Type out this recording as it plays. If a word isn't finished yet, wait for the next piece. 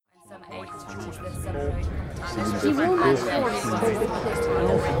Hello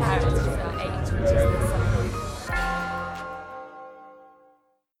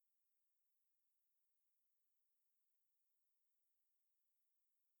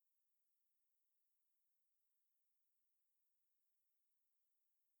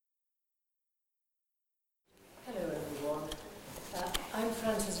everyone. I'm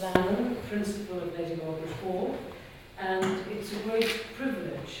Frances Lannon, Principal of Lady Margaret Hall, and it's a great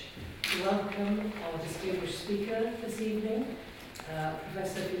privilege to welcome our distinguished speaker this evening,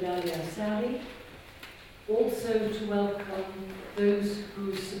 Professor Eulalia Ansari. Also to welcome those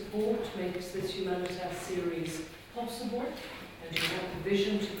whose support makes this Humanitas series possible and who have the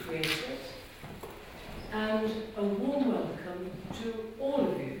vision to create it. And a warm welcome to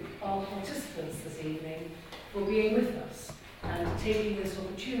all of you, our participants this evening, for being with us and taking this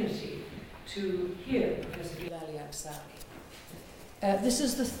opportunity to hear Professor Eulalia Ansari. This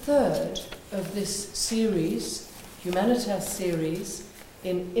is the third of this series, Humanitas series,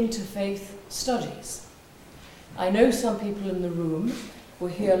 in interfaith studies. I know some people in the room were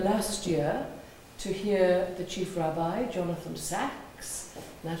here last year to hear the Chief Rabbi, Jonathan Sachs.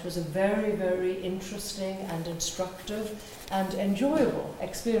 That was a very, very interesting and instructive and enjoyable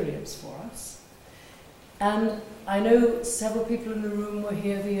experience for us. And I know several people in the room were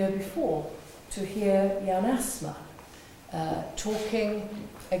here the year before to hear Jan Asma talking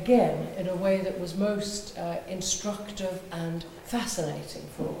again in a way that was most instructive and fascinating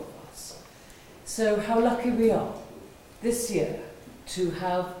for all of us. So how lucky we are this year to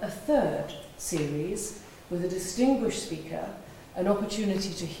have a third series with a distinguished speaker, an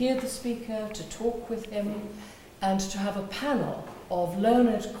opportunity to hear the speaker, to talk with him, and to have a panel of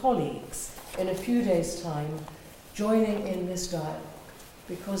learned colleagues in a few days' time joining in this dialogue,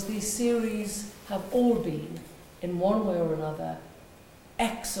 because these series have all been, in one way or another,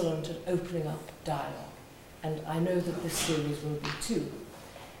 excellent at opening up dialogue, and I know that this series will be too.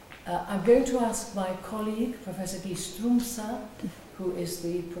 I'm going to ask my colleague, Professor Guy Strumsa, who is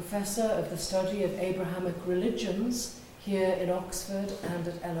the professor of the study of Abrahamic religions here in Oxford and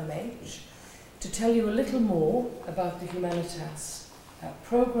at LMH, to tell you a little more about the Humanitas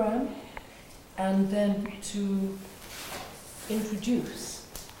program, and then to introduce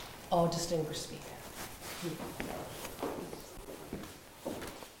our distinguished speaker.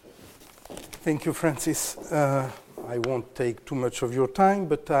 Thank you, Francis. I won't take too much of your time,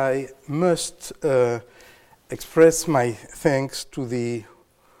 but I must express my thanks to the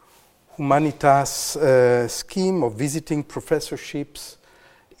Humanitas scheme of visiting professorships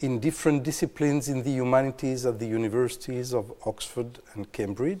in different disciplines in the humanities at the universities of Oxford and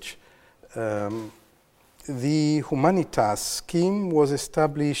Cambridge. The Humanitas scheme was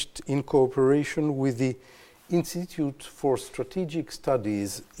established in cooperation with the Institute for Strategic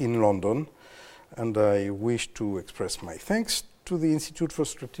Studies in London, and I wish to express my thanks to the Institute for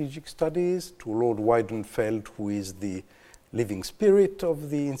Strategic Studies, to Lord Weidenfeld, who is the living spirit of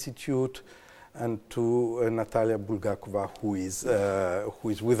the Institute, and to Natalia Bulgakova, who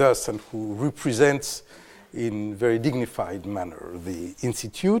is with us and who represents in very dignified manner the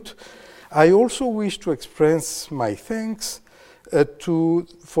Institute. I also wish to express my thanks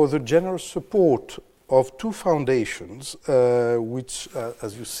for the generous support of two foundations, which,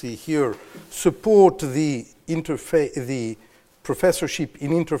 as you see here, support the professorship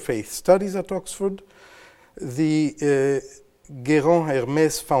in interfaith studies at Oxford, the Guérand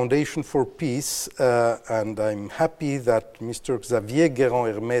Hermès Foundation for Peace, and I'm happy that Mr. Xavier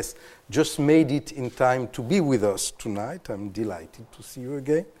Guérand Hermès just made it in time to be with us tonight. I'm delighted to see you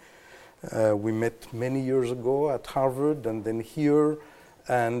again. We met many years ago at Harvard and then here,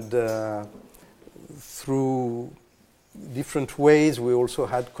 and through different ways we also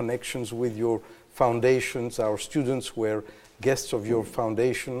had connections with your foundations. Our students were guests of your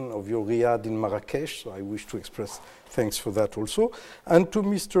foundation, of your Riyadh in Marrakesh, so I wish to express thanks for that also. And to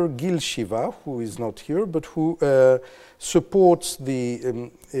Mr. Gil Shiva, who is not here, but who supports the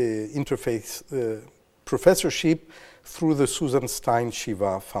interfaith professorship through the Susan Stein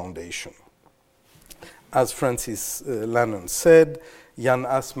Shiva Foundation. As Francis Lannon said, Jan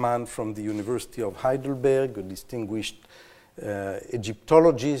Assmann from the University of Heidelberg, a distinguished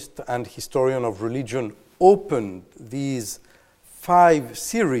Egyptologist and historian of religion, opened these 5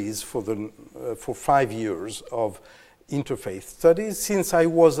 series for 5 years of interfaith studies. Since I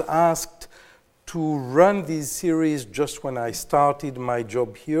was asked to run these series just when I started my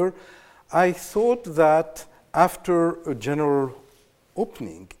job here, I thought that after a general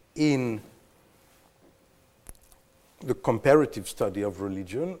opening in the comparative study of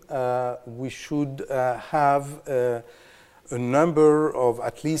religion, we should have a a number of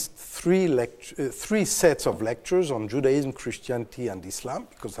at least three sets of lectures on Judaism, Christianity, and Islam,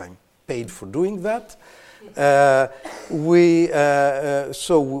 because I'm paid for doing that.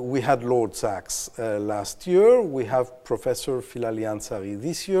 So we had Lord Sachs last year. We have Professor Philali Ansari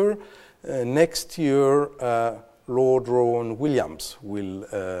this year. Next year, Lord Rowan Williams will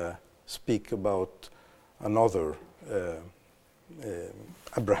speak about another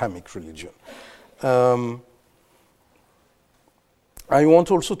Abrahamic religion. I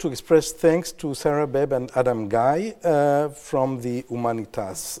want also to express thanks to Sarah Bebb and Adam Guy from the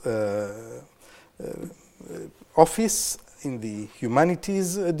Humanitas office in the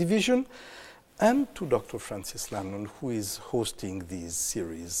Humanities Division, and to Dr. Francis Lannon, who is hosting this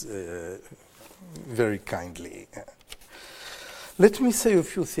series very kindly. Let me say a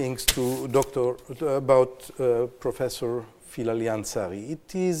few things about Professor Philali Ansari.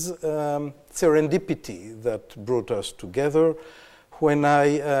 It is serendipity that brought us together. When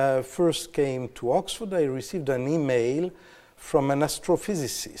I first came to Oxford, I received an email from an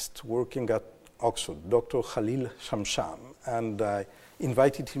astrophysicist working at Oxford, Dr. Khalil Shamsham, and I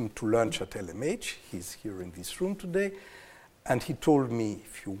invited him to lunch at LMH. He's here in this room today. And he told me,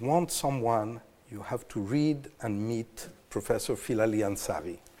 if you want someone, you have to read and meet Professor Philali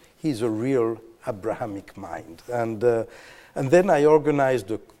Ansari. He's a real Abrahamic mind. And then I organized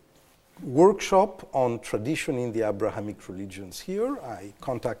a workshop on tradition in the Abrahamic religions here. I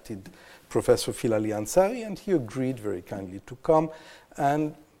contacted Professor Philali Ansari, and he agreed very kindly to come.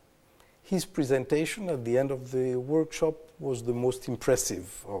 And his presentation at the end of the workshop was the most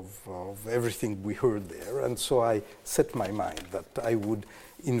impressive of everything we heard there. And so I set my mind that I would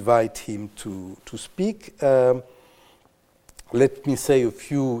invite him to speak. Let me say a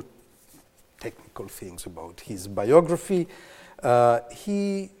few technical things about his biography.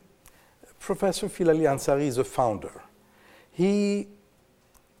 Professor Philali Ansari is a founder. He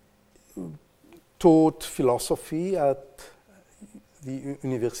taught philosophy at the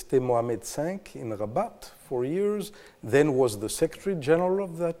Université Mohammed V in Rabat for years, then was the Secretary General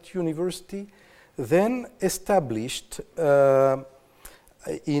of that university, then established in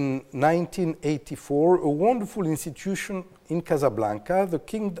 1984 a wonderful institution in Casablanca, the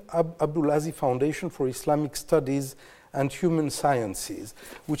King Abdulaziz Foundation for Islamic Studies and Human Sciences,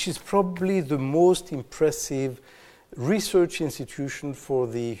 which is probably the most impressive research institution for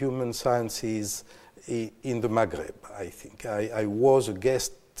the human sciences in the Maghreb, I think. I was a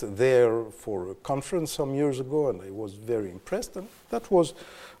guest there for a conference some years ago, and I was very impressed. And that was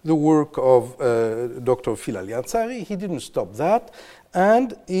the work of Dr. Philali Ansari. He didn't stop that.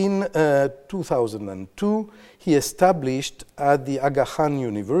 And in 2002, he established at the Aga Khan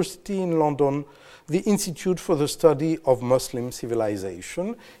University in London the Institute for the Study of Muslim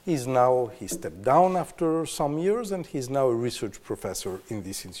Civilization. He stepped down after some years, and he's now a research professor in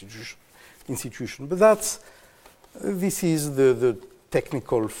this institution. But this is the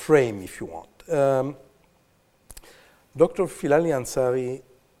technical frame, if you want. Dr. Philali Ansari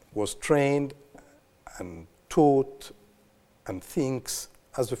was trained and taught and thinks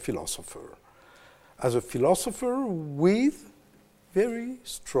as a philosopher. As a philosopher with very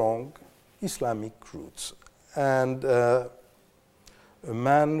strong Islamic roots, and a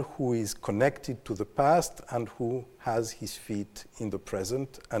man who is connected to the past and who has his feet in the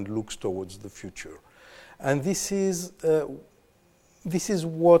present and looks towards the future. And this is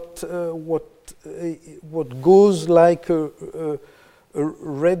what goes like a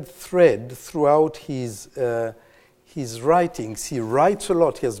red thread throughout his writings. He writes a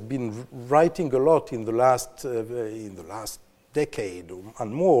lot. He has been writing a lot in the last decade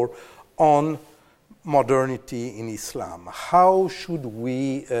and more on modernity in Islam. How should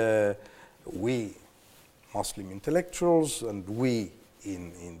we Muslim intellectuals and we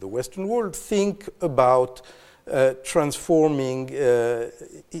in the Western world think about transforming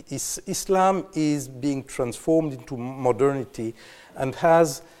Islam is being transformed into modernity and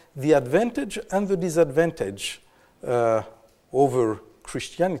has the advantage and the disadvantage over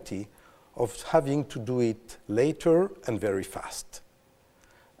Christianity of having to do it later and very fast.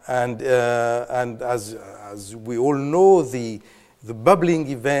 And as we all know, the bubbling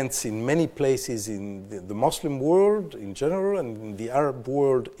events in many places in the Muslim world in general and in the Arab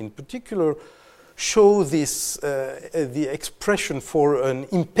world in particular show this the expression for an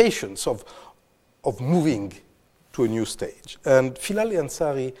impatience of moving to a new stage. And Philali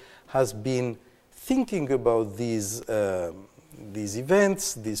Ansari has been thinking about these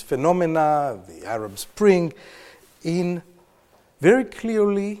events, these phenomena, the Arab Spring, in very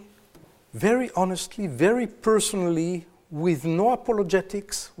clearly, very honestly, very personally, with no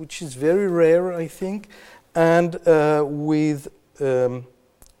apologetics, which is very rare, I think, and with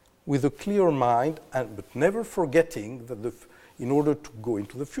a clear mind, but never forgetting that in order to go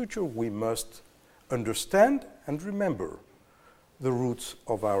into the future, we must understand and remember the roots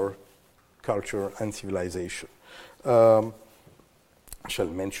of our culture and civilization. I shall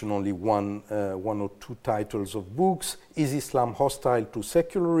mention only one or two titles of books: Is Islam Hostile to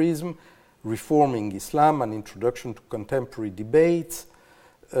Secularism? Reforming Islam, An Introduction to Contemporary Debates,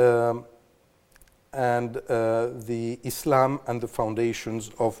 and the Islam and the Foundations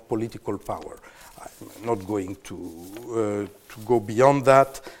of Political Power. I'm not going to go beyond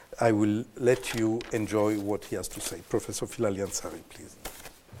that. I will let you enjoy what he has to say. Professor Phil Aliansari, please.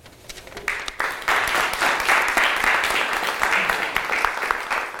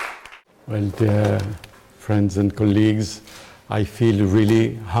 Well, dear friends and colleagues, I feel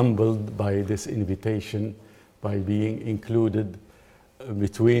really humbled by this invitation, by being included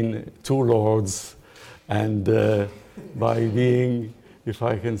between two lords, and by being, if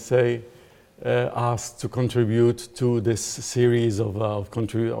I can say, asked to contribute to this series of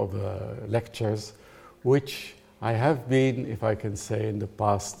lectures, which I have been, if I can say, in the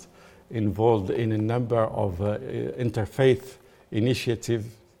past involved in a number of interfaith initiatives,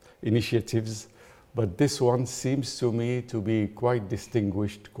 but this one seems to me to be quite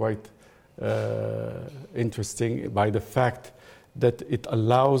distinguished, quite interesting by the fact that it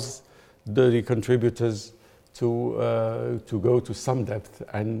allows the contributors to go to some depth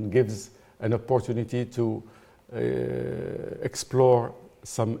and gives an opportunity to explore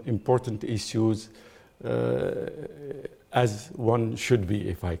some important issues as one should be,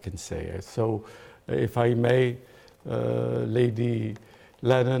 if I can say. So, if I may, Lady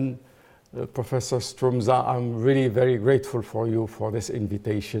Lennon, Professor Strumza, I'm really very grateful for you for this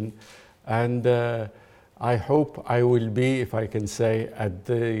invitation, and I hope I will be, if I can say, at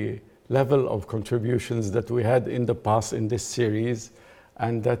the level of contributions that we had in the past in this series,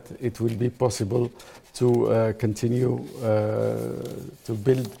 and that it will be possible to continue to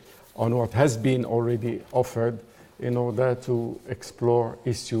build on what has been already offered in order to explore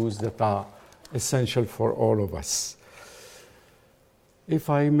issues that are essential for all of us. If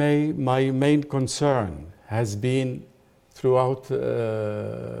I may, my main concern has been throughout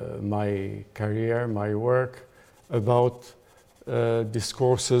my career, my work, about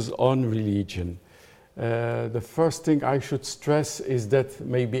discourses on religion. The first thing I should stress is that,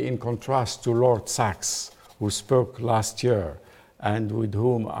 maybe in contrast to Lord Sachs, who spoke last year and with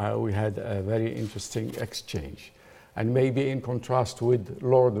whom we had a very interesting exchange, and maybe in contrast with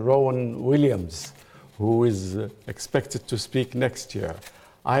Lord Rowan Williams, who is expected to speak next year,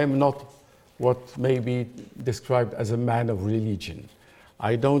 I am not what may be described as a man of religion.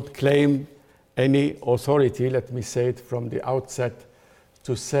 I don't claim any authority, let me say it from the outset,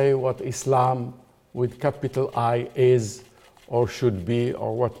 to say what Islam with capital I is or should be,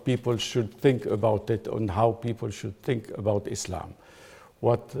 or what people should think about it and how people should think about Islam.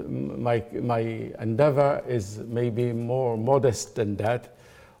 What my endeavor is maybe more modest than that,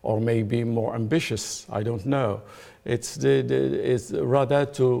 or maybe more ambitious, I don't know. It's rather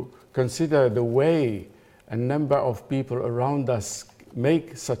to consider the way a number of people around us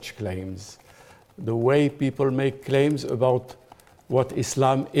make such claims, the way people make claims about what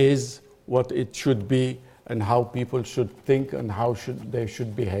Islam is, what it should be, and how people should think and how they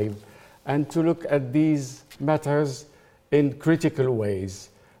should behave, and to look at these matters in critical ways,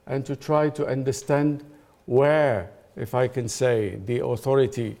 and to try to understand where, if I can say, the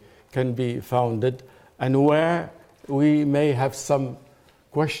authority can be founded, and where we may have some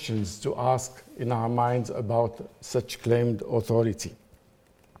questions to ask in our minds about such claimed authority.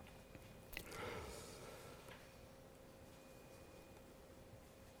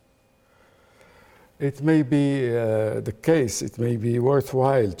 It may be the case, it may be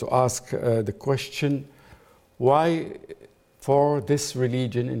worthwhile to ask the question, why for this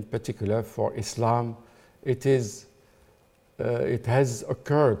religion in particular, for Islam, it has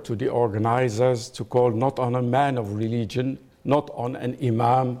occurred to the organizers to call not on a man of religion, not on an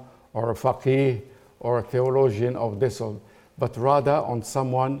imam or a faqih or a theologian of this, but rather on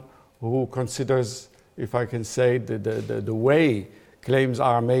someone who considers, if I can say, the way claims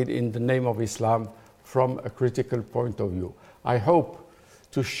are made in the name of Islam from a critical point of view. I hope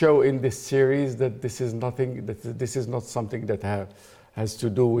to show in this series that this is not something that has to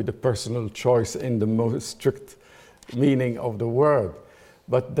do with the personal choice in the most strict meaning of the word,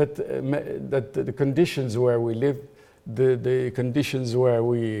 but that the conditions where we live, the conditions where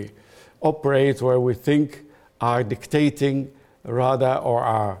we operate, where we think, are dictating rather, or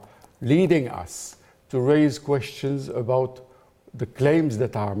are leading us to raise questions about the claims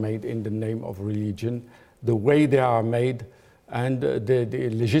that are made in the name of religion, the way they are made, and the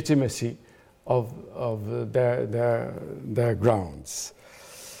legitimacy of their grounds.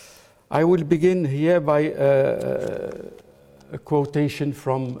 I will begin here by a quotation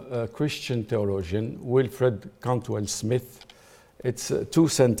from a Christian theologian, Wilfred Cantwell Smith. It's 2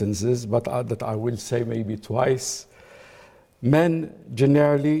 sentences, but that I will say maybe twice. Men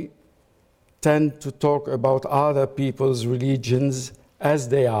generally tend to talk about other people's religions as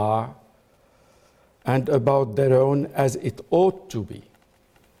they are and about their own as it ought to be.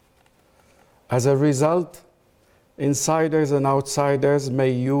 As a result, insiders and outsiders may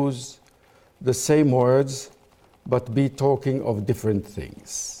use the same words but be talking of different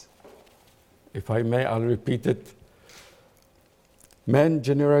things. If I may, I'll repeat it. Men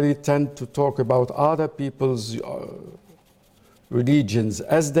generally tend to talk about other people's religions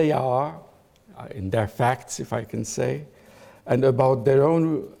as they are, in their facts, if I can say, and about their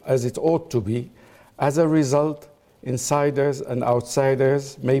own as it ought to be. As a result, insiders and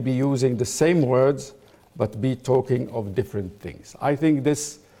outsiders may be using the same words but be talking of different things. I think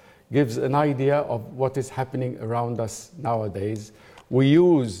this gives an idea of what is happening around us nowadays. We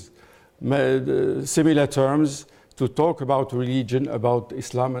use similar terms to talk about religion, about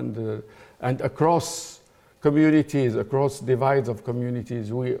Islam, and across communities, across divides of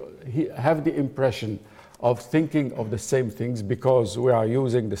communities, we have the impression of thinking of the same things because we are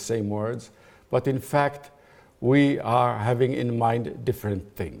using the same words, but in fact, we are having in mind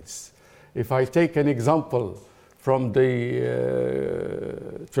different things. If I take an example from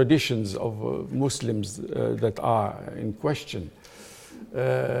the traditions of Muslims that are in question,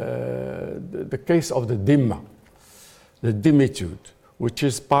 the case of the Dhimma, the dhimmitude, which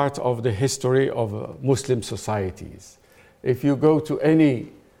is part of the history of Muslim societies. If you go to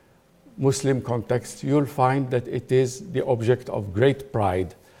any Muslim context, you'll find that it is the object of great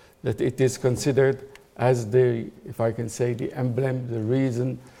pride, that it is considered as the, if I can say, the emblem, the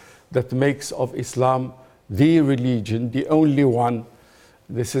reason that makes of Islam the religion, the only one.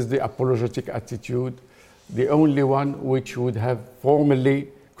 This is the apologetic attitude, the only one which would have formally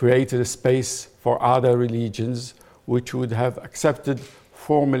created a space for other religions, which would have accepted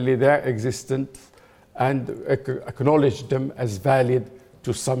formally their existence and acknowledged them as valid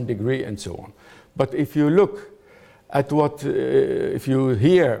to some degree and so on. But if you look at what, if you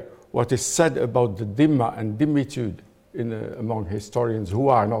hear what is said about the Dhimma and dhimmitude among historians who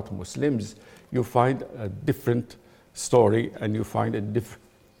are not Muslims, you find a different story and you find a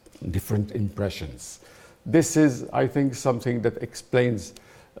different impressions. This is, I think, something that explains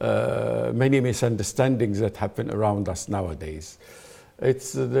many misunderstandings that happen around us nowadays.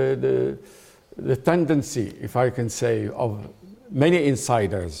 It's the tendency, if I can say, of many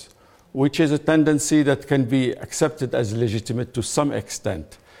insiders, which is a tendency that can be accepted as legitimate to some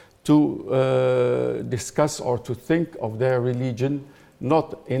extent, to discuss or to think of their religion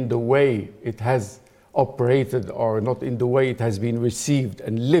not in the way it has operated or not in the way it has been received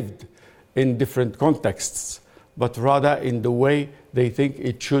and lived in different contexts, but rather in the way they think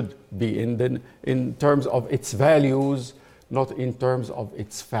it should be, in terms of its values, not in terms of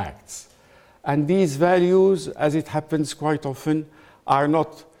its facts. And these values, as it happens quite often, are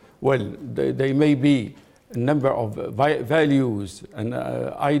not, well, they may be a number of values and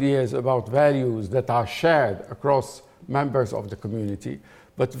ideas about values that are shared across members of the community,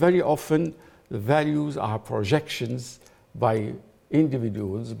 but very often the values are projections by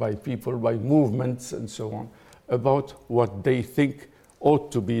individuals, by people, by movements and so on, about what they think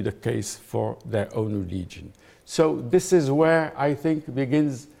ought to be the case for their own religion. So this is where I think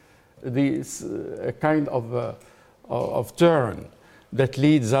begins a kind of turn that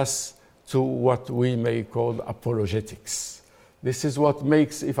leads us to what we may call apologetics. This is what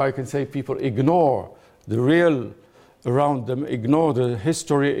makes, if I can say, people ignore the real around them, ignore the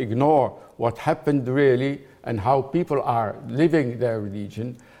history, ignore what happened really and how people are living their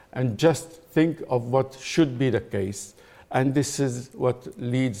religion, and just think of what should be the case. And this is what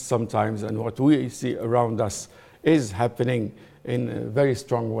leads sometimes, and what we see around us is happening in very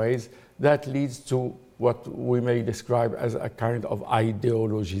strong ways, that leads to what we may describe as a kind of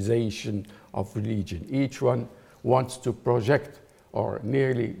ideologization of religion. Each one wants to project, or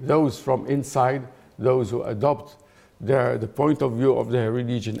nearly those from inside, those who adopt the point of view of their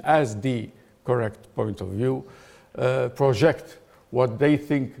religion as the correct point of view, project what they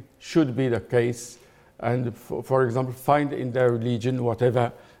think should be the case, and for example, find in their religion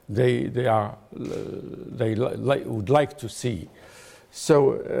whatever they would like to see.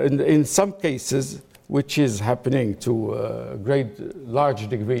 So in some cases, which is happening to a large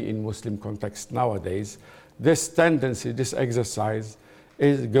degree in Muslim context nowadays, this tendency, this exercise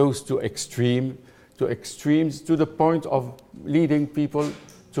goes to extreme, to extremes to the point of leading people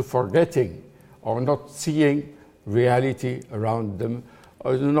to forgetting or not seeing reality around them,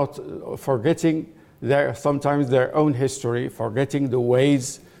 or not forgetting sometimes their own history, forgetting the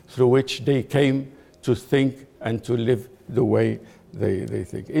ways through which they came to think and to live the way they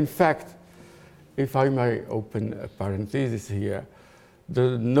think. In fact, if I may open a parenthesis here,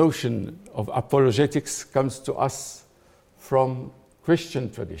 the notion of apologetics comes to us from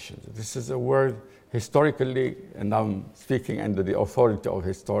Christian traditions. This is a word historically, and I'm speaking under the authority of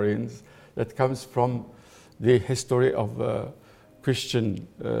historians, that comes from the history of Christian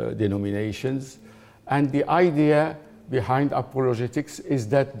denominations. And the idea behind apologetics is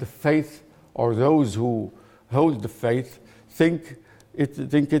that the faith, or those who hold the faith, think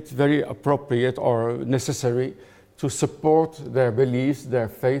it very appropriate or necessary to support their beliefs, their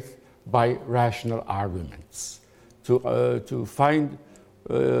faith, by rational arguments, to find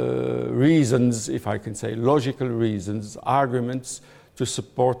reasons, if I can say, logical reasons, arguments to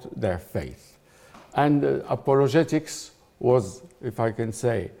support their faith. And apologetics was, if I can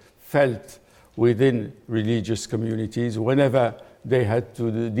say, felt within religious communities whenever they had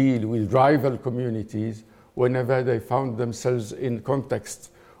to deal with rival communities, whenever they found themselves in contexts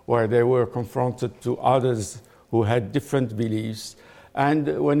where they were confronted to others who had different beliefs,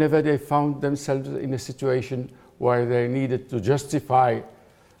 and whenever they found themselves in a situation where they needed to justify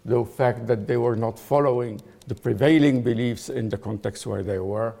the fact that they were not following the prevailing beliefs in the context where they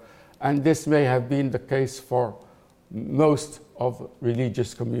were. And this may have been the case for most of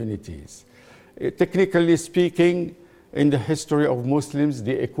religious communities. Technically speaking, in the history of Muslims,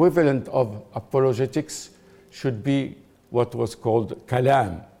 the equivalent of apologetics should be what was called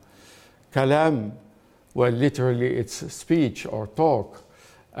kalam. Kalam, well, literally it's speech or talk.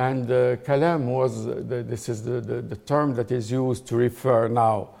 And kalam was, this is the term that is used to refer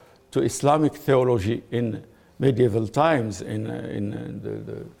now to Islamic theology in medieval times, in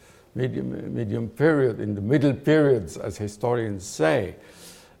the medium period, in the middle periods, as historians say.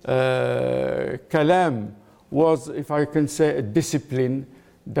 Kalam was, if I can say, a discipline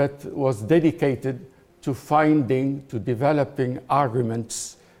that was dedicated to developing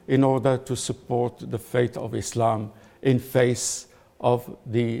arguments in order to support the faith of Islam in face of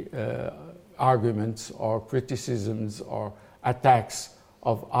the arguments or criticisms or attacks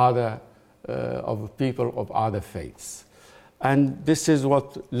of people of other faiths. And this is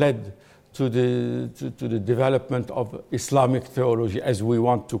what led to the development of Islamic theology, as we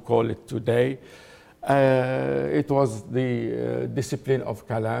want to call it today. It was the discipline of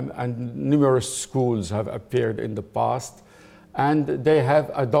Kalam, and numerous schools have appeared in the past, and they have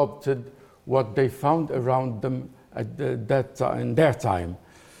adopted what they found around them in their time.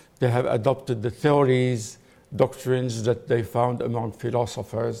 They have adopted the theories, doctrines that they found among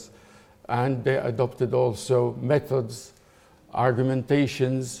philosophers, and they adopted also methods,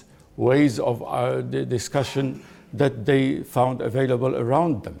 argumentations, ways of the discussion that they found available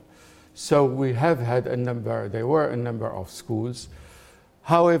around them. So we have had there were a number of schools.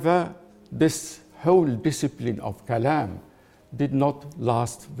 However, this whole discipline of Kalam did not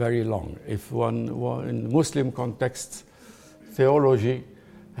last very long. If in Muslim contexts, theology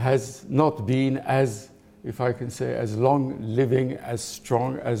has not been as, if I can say, as long-living, as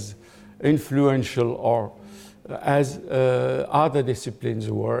strong, as influential, or as other disciplines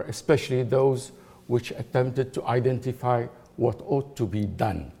were, especially those which attempted to identify what ought to be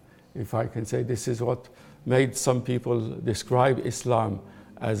done. If I can say, this is what made some people describe Islam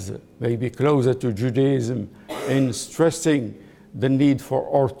as maybe closer to Judaism in stressing the need for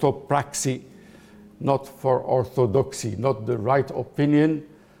orthopraxy, not for orthodoxy, not the right opinion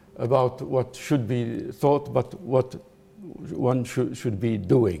about what should be thought, but what one should be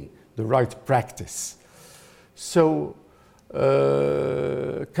doing, the right practice. So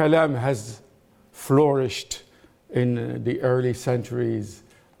Kalam has flourished in the early centuries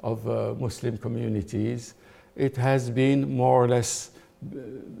of Muslim communities. It has been more or less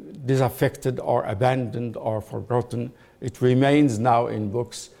disaffected or abandoned or forgotten. It remains now in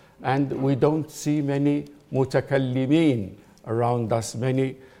books, and we don't see many mutakallimin around us,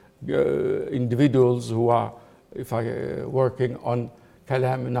 many individuals who are working on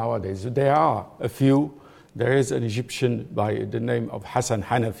Kalam nowadays. There are a few. There is an Egyptian by the name of Hassan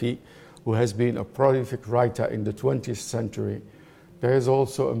Hanafi, who has been a prolific writer in the 20th century. There is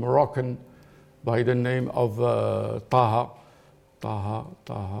also a Moroccan by the name of Taha.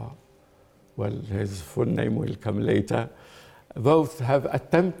 Well, his full name will come later. Both have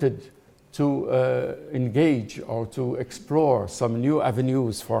attempted to engage or to explore some new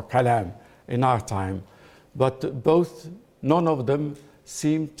avenues for Kalam in our time, but none of them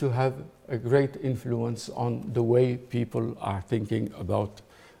seem to have a great influence on the way people are thinking about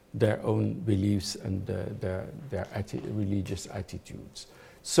their own beliefs and their religious attitudes.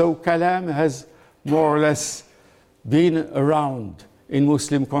 So Kalam has more or less been around in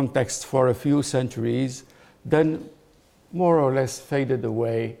Muslim context for a few centuries, then more or less faded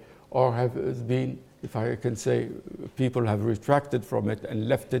away, or have been, if I can say, people have retracted from it and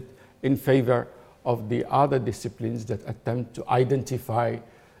left it in favor of the other disciplines that attempt to identify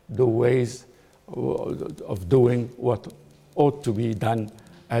the ways of doing what ought to be done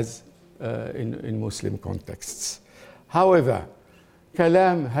as in Muslim contexts. However,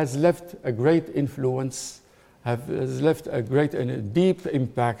 Kalam has left a great influence, has left a great and a deep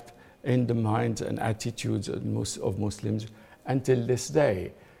impact in the minds and attitudes of Muslims until this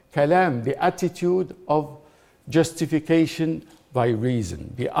day. Kalam, the attitude of justification by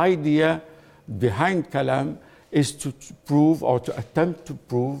reason. The idea behind Kalam is to prove or to attempt to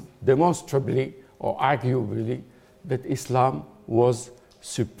prove demonstrably or arguably that Islam was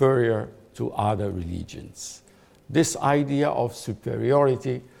superior to other religions. This idea of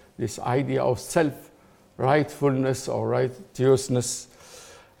superiority, this idea of self-rightfulness or righteousness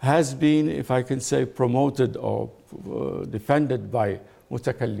has been, if I can say, promoted or defended by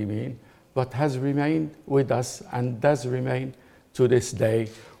mutakallimin, but has remained with us and does remain to this day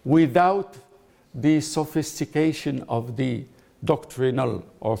without the sophistication of the doctrinal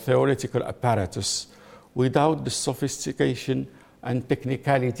or theoretical apparatus, without the sophistication and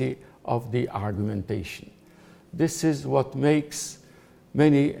technicality of the argumentation. This is what makes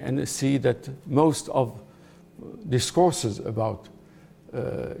many and see that most of discourses about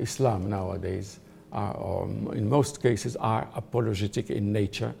Islam nowadays are, or in most cases are apologetic in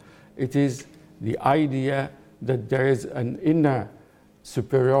nature. It is the idea that there is an inner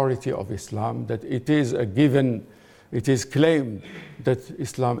superiority of Islam, that it is a given, it is claimed that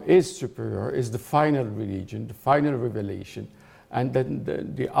Islam is superior, is the final religion, the final revelation, and then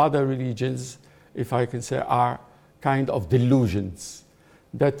the other religions, if I can say, are kind of delusions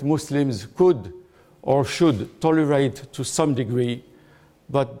that Muslims could or should tolerate to some degree,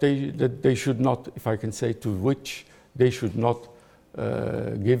 but that they should not, if I can say, to which they should not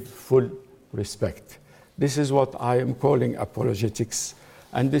give full respect. This is what I am calling apologetics,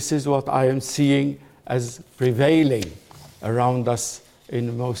 and this is what I am seeing as prevailing around us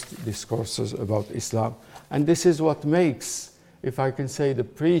in most discourses about Islam. And this is what makes, if I can say, the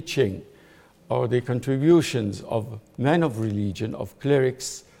preaching or the contributions of men of religion, of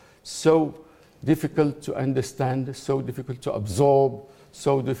clerics, so difficult to understand, so difficult to absorb,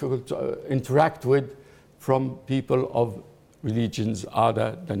 so difficult to interact with from people of religions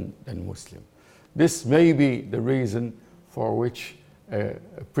other than Muslim. This may be the reason for which a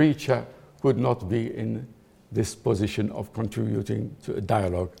preacher could not be in this position of contributing to a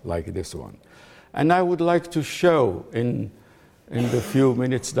dialogue like this one. And I would like to show in the few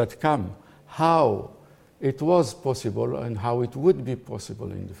minutes that come how it was possible and how it would be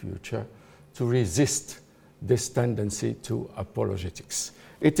possible in the future to resist this tendency to apologetics.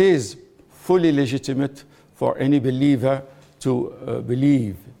 It is fully legitimate for any believer to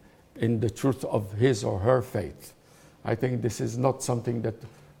believe in the truth of his or her faith. I think this is not something that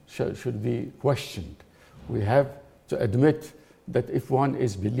should be questioned. We have to admit that if one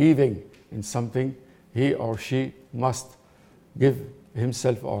is believing in something, he or she must give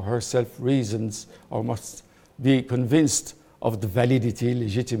himself or herself reasons, or must be convinced of the validity,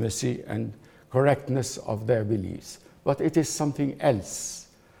 legitimacy, and correctness of their beliefs. But it is something else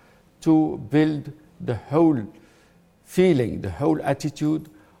to build the whole feeling, the whole attitude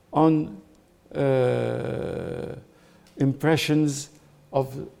on impressions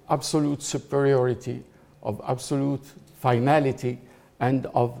of absolute superiority, of absolute finality, and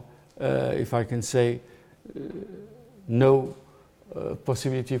of, if I can say, no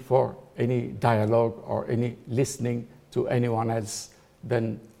possibility for any dialogue or any listening to anyone else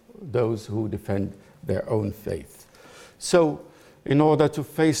than those who defend their own faith. So, in order to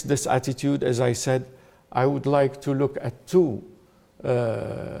face this attitude, as I said, I would like to look at two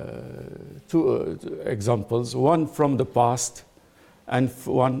examples, one from the past and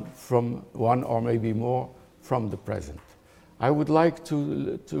one or maybe more from the present. I would like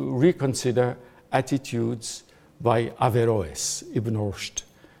to reconsider attitudes by Averroes, Ibn Rushd,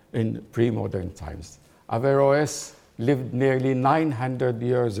 in pre-modern times. Averroes lived nearly 900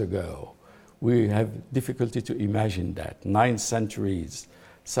 years ago. We have difficulty to imagine that. 9 centuries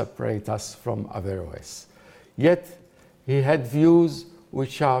separate us from Averroes. Yet, he had views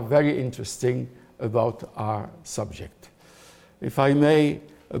which are very interesting about our subject. If I may,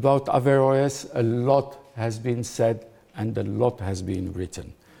 about Averroes, a lot has been said and a lot has been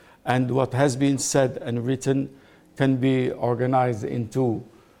written. And what has been said and written can be organized into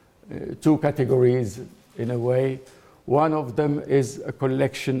two categories in a way. One of them is a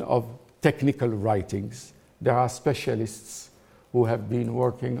collection of technical writings. There are specialists who have been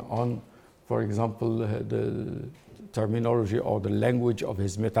working on, for example, the terminology or the language of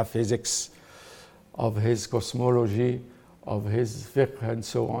his metaphysics, of his cosmology, of his fiqh and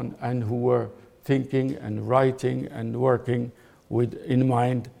so on, and who were thinking and writing and working with in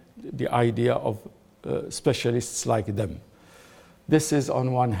mind the idea of specialists like them. This is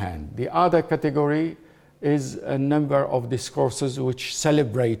on one hand. The other category is a number of discourses which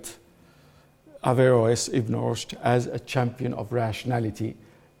celebrate Averroes, Ibn Rushd, as a champion of rationality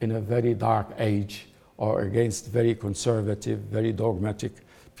in a very dark age, or against very conservative, very dogmatic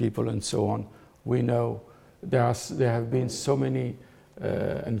people and so on. We know there have been so many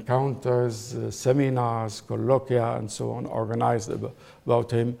encounters, seminars, colloquia and so on organized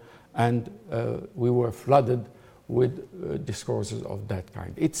about him, and we were flooded with discourses of that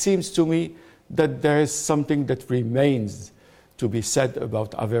kind. It seems to me that there is something that remains to be said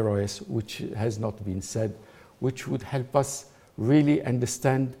about Averroes, which has not been said, which would help us really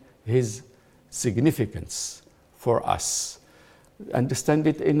understand his significance for us. Understand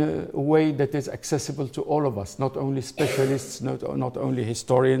it in a way that is accessible to all of us, not only specialists, not only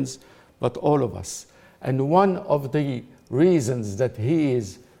historians, but all of us. And one of the reasons that he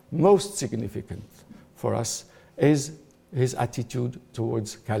is most significant for us is his attitude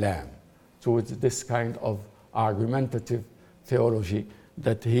towards kalam, towards this kind of argumentative theology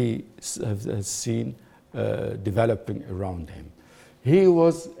that he has seen developing around him. He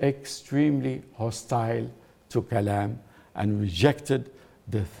was extremely hostile to kalam and rejected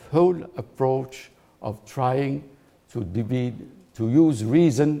the whole approach of trying to use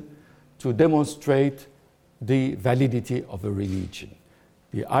reason to demonstrate the validity of a religion.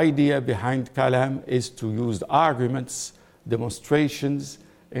 The idea behind kalam is to use arguments, demonstrations,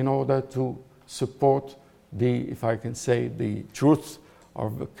 in order to support if I can say, the truth or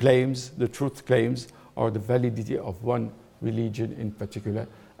the truth claims or the validity of one religion in particular.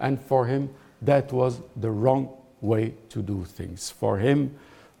 And for him, that was the wrong way to do things. For him,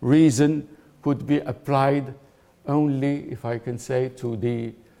 reason could be applied only, if I can say, to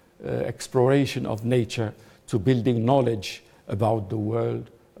the exploration of nature, to building knowledge about the world,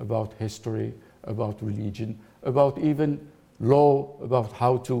 about history, about religion, about even law, about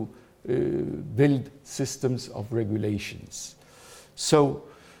how to build systems of regulations. So,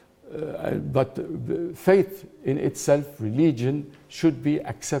 but faith in itself, religion, should be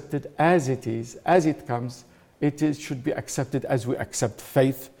accepted as it is, as it comes. Should be accepted as we accept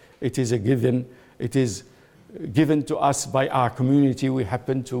faith. It is a given. It is given to us by our community. We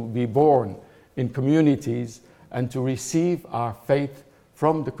happen to be born in communities and to receive our faith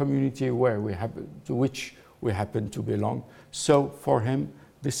from the community to which we happen to belong. So for him,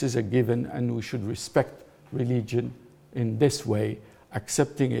 this is a given, and we should respect religion in this way,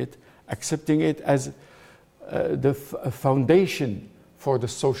 accepting it as the foundation for the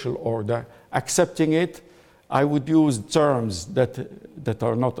social order, accepting it. I would use terms that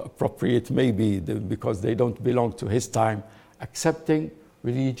are not appropriate, maybe because they don't belong to his time, accepting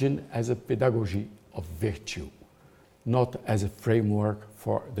religion as a pedagogy of virtue, not as a framework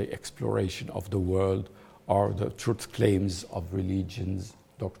for the exploration of the world or the truth claims of religions,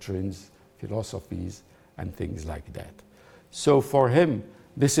 doctrines, philosophies, and things like that. So for him,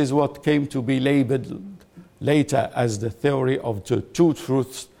 this is what came to be labeled later as the theory of the two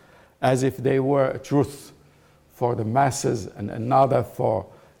truths, as if they were a truth for the masses and another for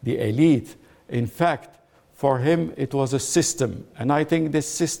the elite. In fact, for him, it was a system. And I think this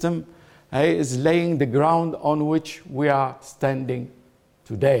system is laying the ground on which we are standing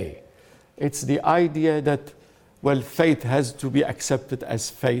today. It's the idea that, well, faith has to be accepted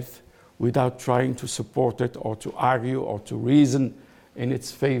as faith without trying to support it or to argue or to reason in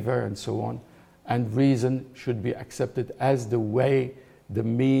its favor and so on. And reason should be accepted as the way, the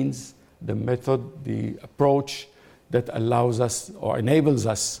means, the method, the approach that allows us or enables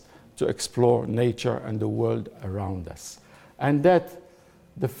us to explore nature and the world around us. And that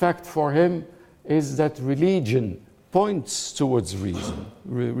the fact for him is that religion points towards reason.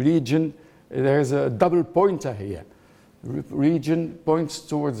 Religion, there's a double pointer here. Religion points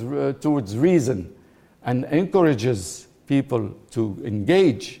towards reason and encourages people to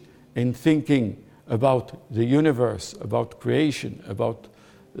engage in thinking about the universe, about creation, about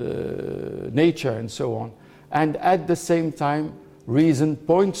nature and so on. And at the same time, reason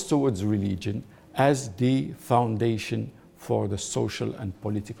points towards religion as the foundation for the social and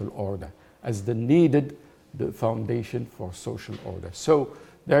political order, as the needed the foundation for social order. So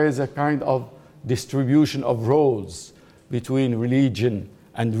there is a kind of distribution of roles between religion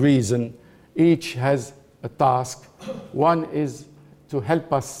and reason. Each has a task. One is to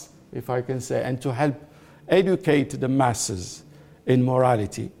help us, if I can say, and to help educate the masses in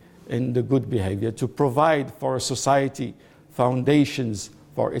morality, in the good behavior, to provide for a society foundations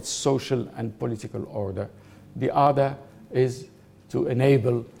for its social and political order. The other is to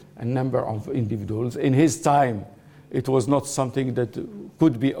enable a number of individuals. In his time, it was not something that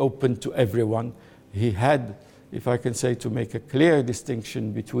could be open to everyone. He had, if I can say, to make a clear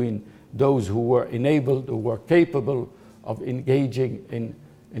distinction between those who were enabled, who were capable of engaging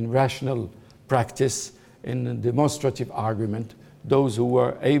in rational practice, in demonstrative argument, those who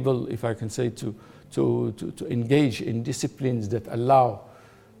were able, if I can say, to engage in disciplines that allow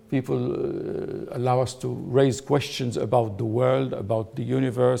people, allow us to raise questions about the world, about the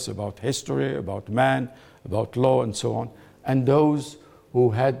universe, about history, about man, about law, and so on, and those who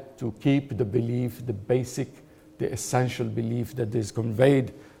had to keep the belief, the basic, the essential belief that is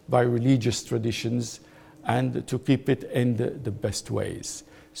conveyed by religious traditions, and to keep it in the best ways.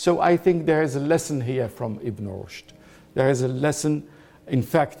 So I think there is a lesson here from Ibn Rushd. There is a lesson, in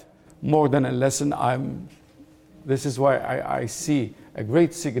fact, more than a lesson. This is why I see a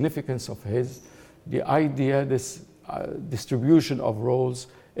great significance of his. The idea, this distribution of roles,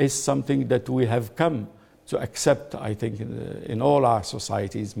 is something that we have come to accept, I think, in all our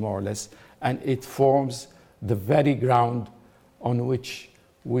societies, more or less, and it forms the very ground on which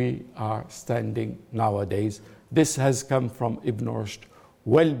we are standing nowadays. This has come from Ibn Rushd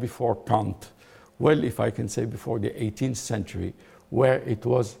well before Kant, well, if I can say, before the 18th century, where it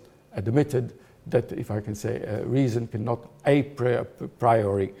was admitted that, if I can say, reason cannot a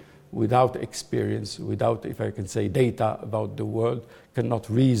priori, without experience, without, if I can say, data about the world, cannot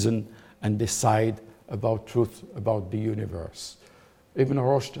reason and decide about truth, about the universe. Ibn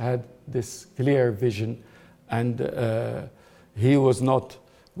Rushd had this clear vision, and he was not,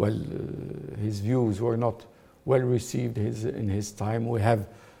 well, his views were not well received in his time. We have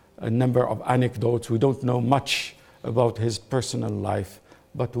a number of anecdotes. We don't know much about his personal life,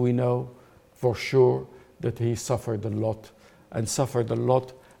 but we know for sure that he suffered a lot, and suffered a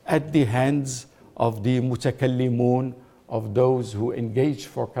lot at the hands of the mutakallimun, of those who engaged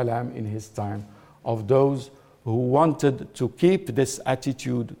for kalam in his time, of those who wanted to keep this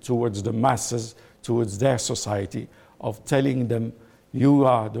attitude towards the masses, towards their society, of telling them, you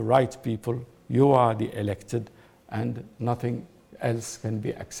are the right people, you are the elected, and nothing else can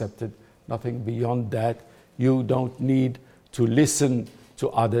be accepted, nothing beyond that. You don't need to listen to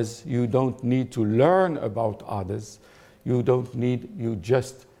others, you don't need to learn about others, you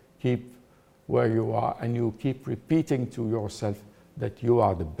just keep where you are, and you keep repeating to yourself that you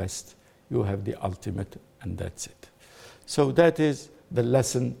are the best, you have the ultimate, and that's it. So that is the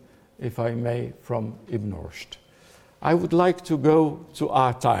lesson, if I may, from Ibn Rushd. I would like to go to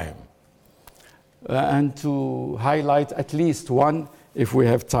our time and to highlight at least one, if we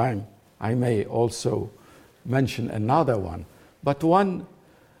have time. I may also mention another one, but one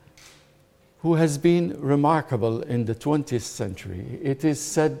who has been remarkable in the 20th century. It is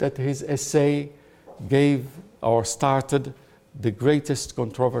said that his essay gave or started the greatest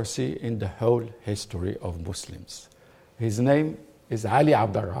controversy in the whole history of Muslims. His name is Ali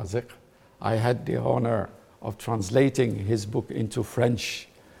Abdel Razik. I had the honor of translating his book into French,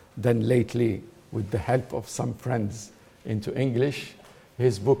 then lately, with the help of some friends, into English.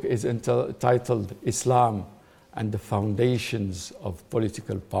 His book is entitled Islam and the Foundations of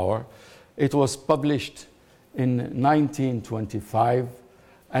Political Power. It was published in 1925,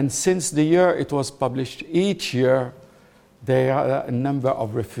 and since the year it was published, each year there are a number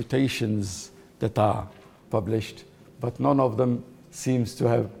of refutations that are published, but none of them seems to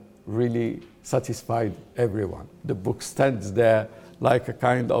have really satisfied everyone. The book stands there like a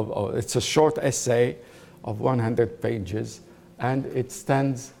kind of, it's a short essay of 100 pages, and it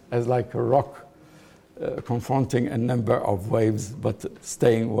stands as like a rock confronting a number of waves, but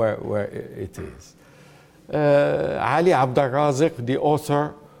staying where it is. Ali Abdel Razik, the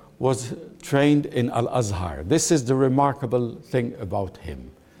author, was trained in Al-Azhar. This is the remarkable thing about him.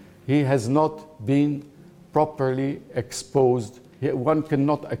 He has not been properly exposed. One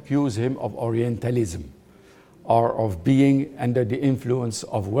cannot accuse him of Orientalism or of being under the influence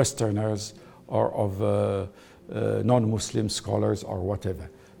of Westerners or of non-Muslim scholars or whatever,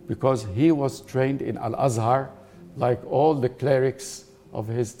 because he was trained in Al-Azhar like all the clerics of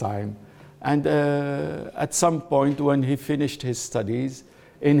his time. And at some point when he finished his studies,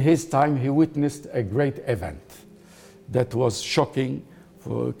 in his time he witnessed a great event that was shocking,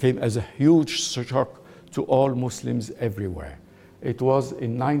 came as a huge shock to all Muslims everywhere. It was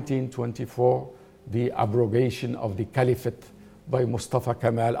in 1924 the abrogation of the caliphate by Mustafa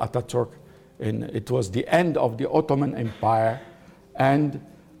Kemal Atatürk. It was the end of the Ottoman Empire, and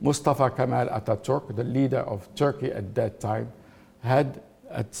Mustafa Kemal Atatürk, the leader of Turkey at that time, had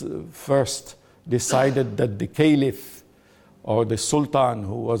at first decided that the caliph or the sultan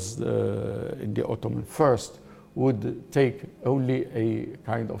who was in the Ottoman first would take only a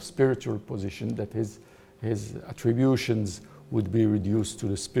kind of spiritual position, that his attributions would be reduced to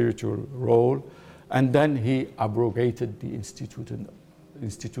the spiritual role, and then he abrogated the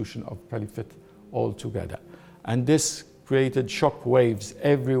institution of caliphate altogether. And this created shock waves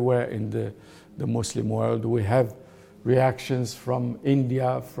everywhere in the Muslim world. We have reactions from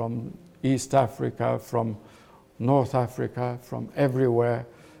India, from East Africa, from North Africa, from everywhere,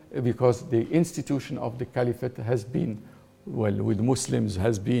 because the institution of the caliphate has been, well, with Muslims,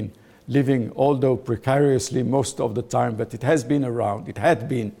 has been living, although precariously most of the time, but it has been around. It had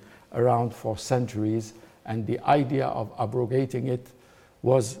been around for centuries, and the idea of abrogating it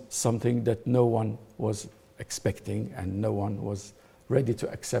was something that no one was expecting and no one was ready to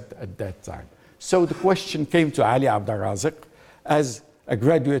accept at that time. So the question came to Ali Abdel Razak as a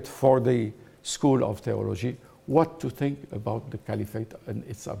graduate for the School of Theology, what to think about the caliphate and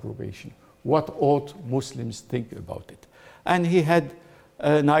its abrogation. What ought Muslims think about it? And he had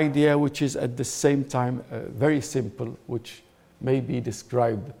an idea which is at the same time very simple, which may be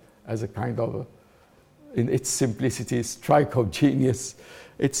described as a kind of, in its simplicity, strike of genius.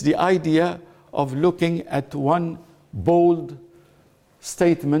 It's the idea of looking at one bold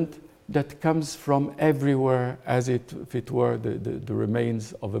statement that comes from everywhere as if it were the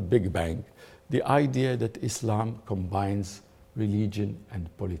remains of a Big Bang. The idea that Islam combines religion and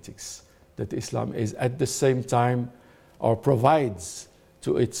politics, that Islam is at the same time, or provides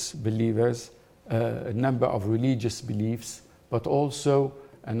to its believers a number of religious beliefs, but also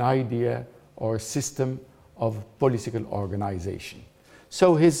an idea or a system of political organization.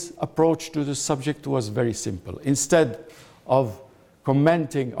 So his approach to the subject was very simple. Instead of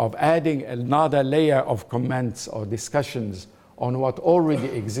commenting, of adding another layer of comments or discussions on what already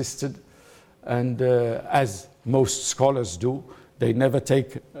existed, and as most scholars do, they never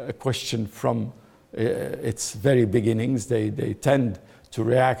take a question from its very beginnings. They tend to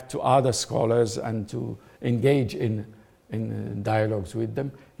react to other scholars and to engage in dialogues with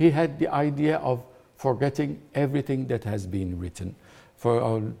them. He had the idea of forgetting everything that has been written,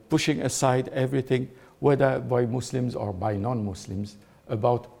 for pushing aside everything, whether by Muslims or by non-Muslims,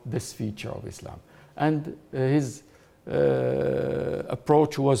 about this feature of Islam. And his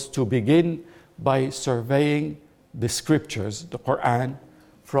approach was to begin by surveying the scriptures, the Quran,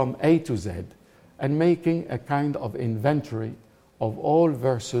 from A to Z, and making a kind of inventory of all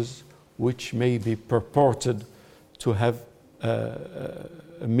verses which may be purported to have a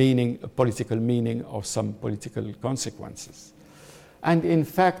meaning, a political meaning, or some political consequences. And in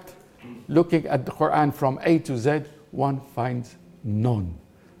fact, looking at the Quran from A to Z, one finds none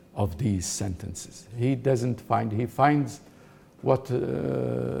of these sentences. He finds what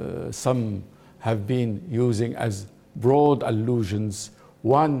some have been using as broad allusions.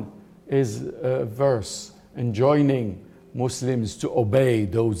 One is a verse enjoining Muslims to obey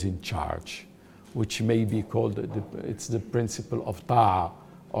those in charge, which may be called, it's the principle of ta'ah,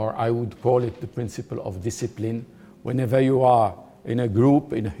 or I would call it the principle of discipline. Whenever you are in a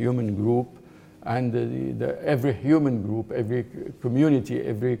group, in a human group, and every human group, every community,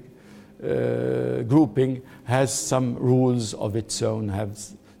 every grouping has some rules of its own,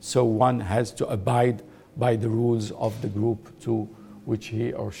 so one has to abide by the rules of the group to which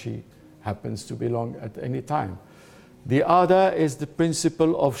he or she happens to belong at any time. The other is the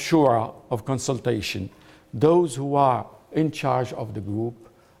principle of shura, of consultation. Those who are in charge of the group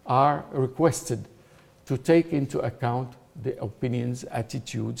are requested to take into account the opinions,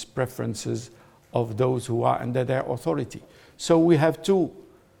 attitudes, preferences of those who are under their authority. So we have two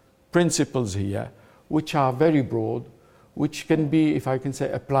principles here, which are very broad, which can be, if I can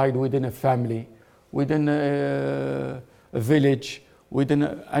say, applied within a family, within a village,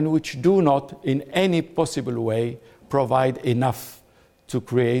 and which do not in any possible way provide enough to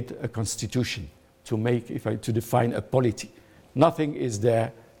create a constitution, to define a polity. Nothing is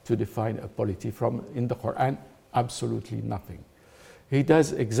there to define a polity from in the Quran, absolutely nothing. He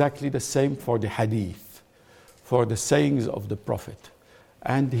does exactly the same for the hadith, for the sayings of the Prophet,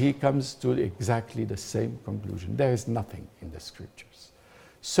 and he comes to exactly the same conclusion. There is nothing in the scriptures.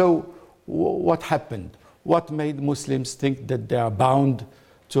 So what happened? What made Muslims think that they are bound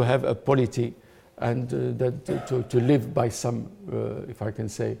to have a polity and to live by some, if I can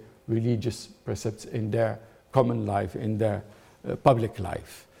say, religious precepts in their common life, in their public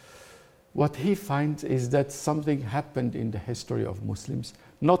life. What he finds is that something happened in the history of Muslims,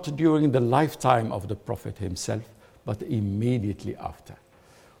 not during the lifetime of the Prophet himself, but immediately after.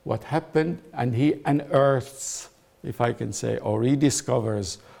 What happened, and he unearths, if I can say, or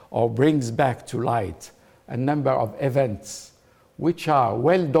rediscovers, or brings back to light a number of events which are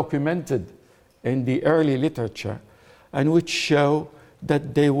well documented in the early literature and which show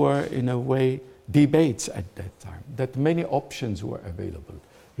that they were, in a way, debates at that time, that many options were available.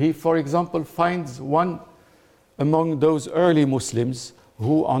 He, for example, finds one among those early Muslims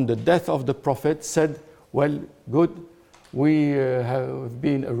who, on the death of the Prophet, said, well, good, we have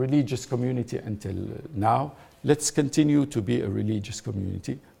been a religious community until now. Let's continue to be a religious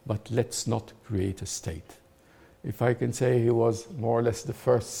community, but let's not create a state. If I can say, he was more or less the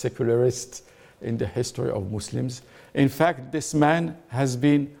first secularist in the history of Muslims. In fact, this man has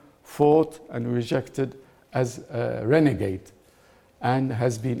been fought and rejected as a renegade and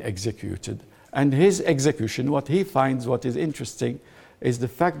has been executed. And his execution, what he finds, what is interesting, is the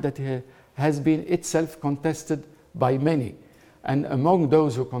fact that he has been itself contested by many. And among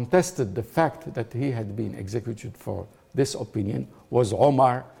those who contested the fact that he had been executed for this opinion was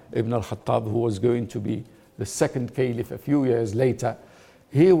Omar ibn al-Khattab, who was going to be the second caliph a few years later.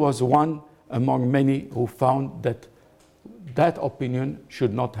 He was one among many who found that that opinion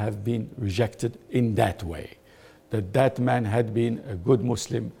should not have been rejected in that way, that that man had been a good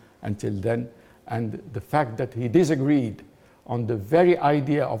Muslim until then, and the fact that he disagreed on the very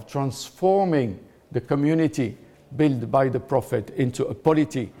idea of transforming the community built by the Prophet into a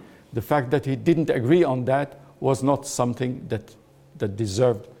polity, the fact that he didn't agree on that was not something that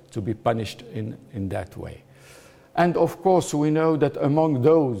deserved to be punished in that way. And of course, we know that among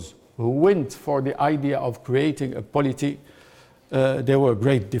those who went for the idea of creating a polity, there were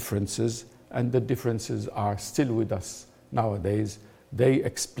great differences, and the differences are still with us nowadays. They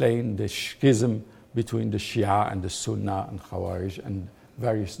explain the schism between the Shia and the Sunnah and Khawarij and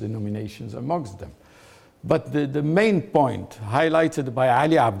various denominations amongst them. But the main point highlighted by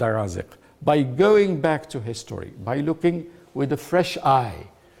Ali Abd al-Raziq, by going back to history, by looking with a fresh eye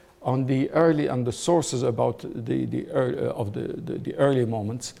on the sources about the early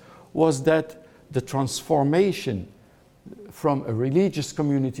moments, was that the transformation from a religious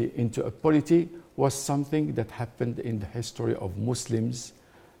community into a polity was something that happened in the history of Muslims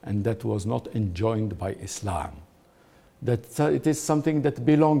and that was not enjoined by Islam. That it is something that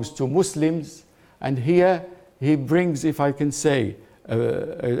belongs to Muslims, and here he brings, if I can say,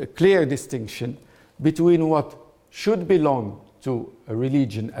 a clear distinction between what should belong to a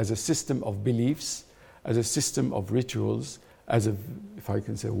religion as a system of beliefs, as a system of rituals, as a, if I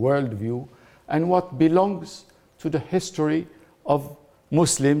can say, worldview, and what belongs to the history of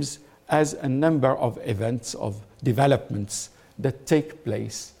Muslims as a number of events, of developments that take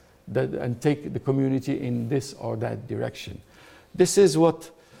place and take the community in this or that direction. This is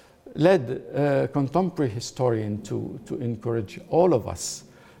what led a contemporary historian to encourage all of us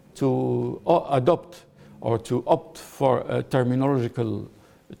to adopt or to opt for a terminological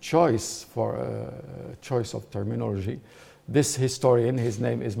choice, for a choice of terminology. This historian, his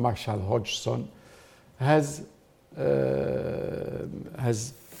name is Marshall Hodgson, has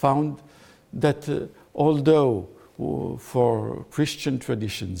found that although for Christian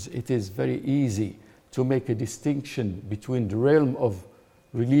traditions it is very easy to make a distinction between the realm of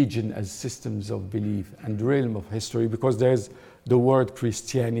religion as systems of belief and the realm of history, because there's the word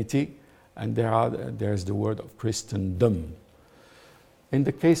Christianity and there's the word of Christendom. In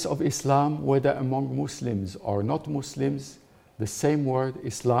the case of Islam, whether among Muslims or not Muslims, the same word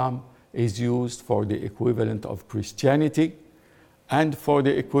Islam is used for the equivalent of Christianity and for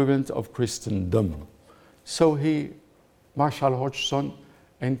the equivalent of Christendom. So Marshall Hodgson,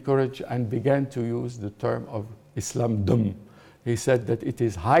 encouraged and began to use the term of Islamdom. He said that it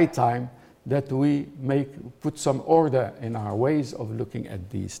is high time that we put some order in our ways of looking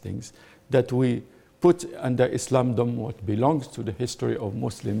at these things, that we put under Islamdom what belongs to the history of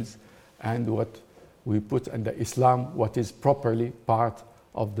Muslims and what we put under Islam what is properly part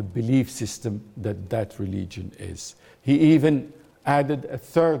of the belief system that religion is. He even added a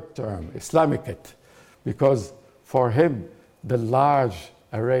third term, Islamicate, because for him the large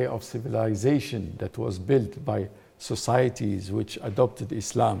array of civilization that was built by societies which adopted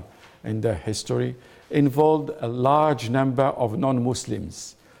Islam in their history involved a large number of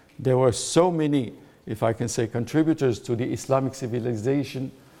non-Muslims. There were so many, if I can say, contributors to the Islamic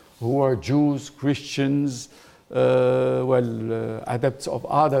civilization who were Jews, Christians, adepts of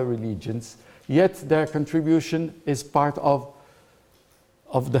other religions, yet their contribution is part of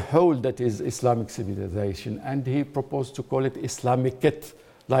of the whole that is Islamic civilization, and he proposed to call it Islamicate,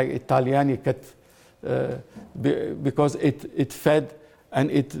 like Italianicate, because it fed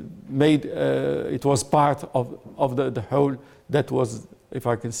and it made, it was part of the whole that was, if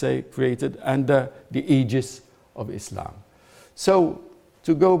I can say, created under the aegis of Islam. So,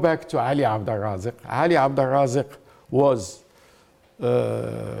 to go back to Ali Abdel Razik, Ali Abdel Razik was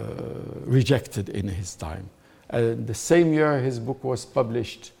rejected in his time. The same year his book was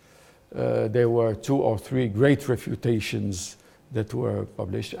published, there were 2 or 3 great refutations that were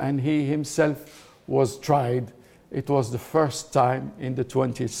published, and he himself was tried. It was the first time in the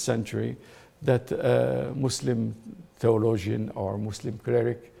 20th century that a Muslim theologian or Muslim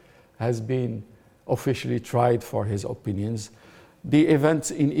cleric has been officially tried for his opinions. The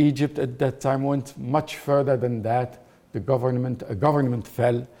events in Egypt at that time went much further than that. A government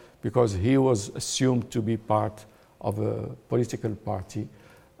fell because he was assumed to be part of a political party,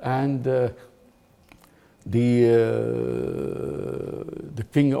 and the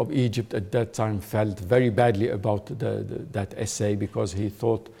king of Egypt at that time felt very badly about that essay, because he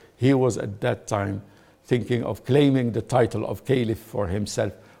thought he was at that time thinking of claiming the title of caliph for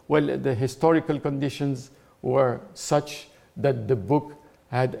himself. Well, the historical conditions were such that the book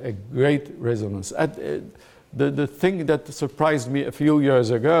had a great resonance. The thing that surprised me a few years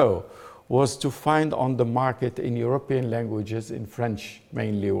ago was to find on the market in European languages, in French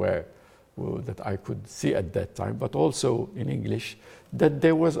mainly, that I could see at that time, but also in English, that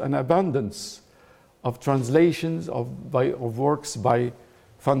there was an abundance of translations of works by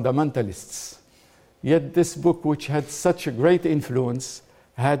fundamentalists. Yet this book, which had such a great influence,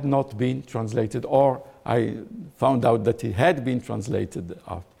 had not been translated, or I found out that it had been translated,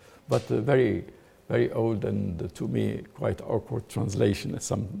 but very, very old and to me quite awkward translation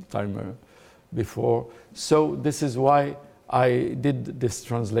some time before. So this is why I did this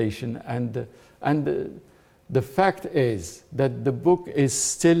translation, and the fact is that the book is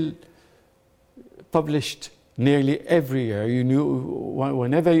still published nearly every year.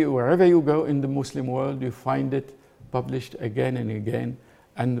 Wherever you go in the Muslim world, you find it published again and again,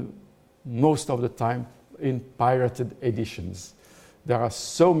 and most of the time in pirated editions. There are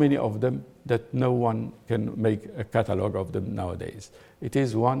so many of them that no one can make a catalog of them nowadays. It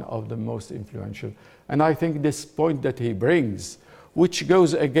is one of the most influential. And I think this point that he brings, which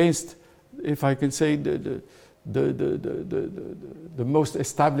goes against, if I can say, the most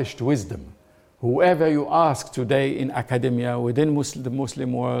established wisdom. Whoever you ask today in academia, within the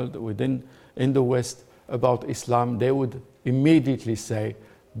Muslim world, in the West, about Islam, they would immediately say,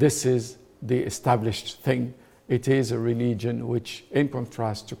 this is the established thing. It is a religion which, in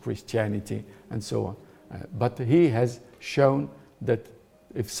contrast to Christianity and so on. But he has shown that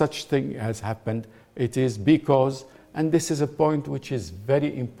if such thing has happened, it is because, and this is a point which is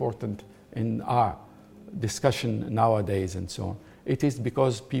very important in our discussion nowadays and so on, it is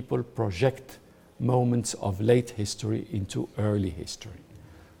because people project moments of late history into early history.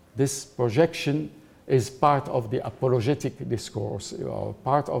 This projection is part of the apologetic discourse, or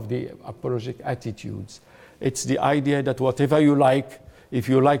part of the apologetic attitudes. It's the idea that whatever you like, if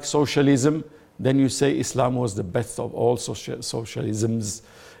you like socialism, then you say Islam was the best of all socialisms.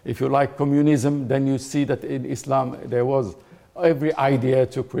 If you like communism, then you see that in Islam there was every idea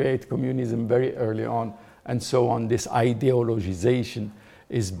to create communism very early on, and so on. This ideologization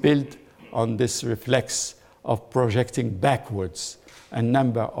is built on this reflex of projecting backwards a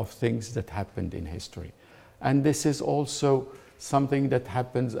number of things that happened in history. And this is also something that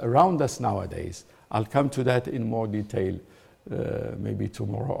happens around us nowadays. I'll come to that in more detail maybe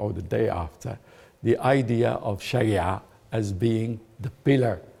tomorrow or the day after. The idea of Sharia as being the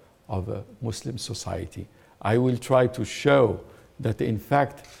pillar of a Muslim society. I will try to show that in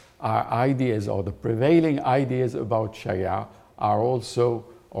fact our ideas, or the prevailing ideas about Sharia, are also,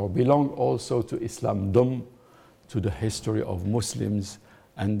 or belong also to Islamdom, to the history of Muslims,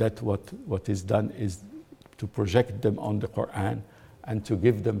 and that what is done is to project them on the Quran and to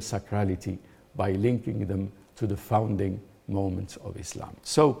give them sacrality by linking them to the founding moments of Islam.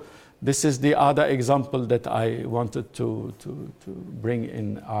 So this is the other example that I wanted to bring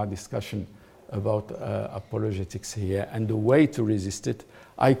in our discussion about apologetics here and the way to resist it.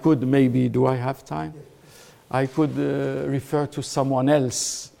 I could maybe, do I have time? I could refer to someone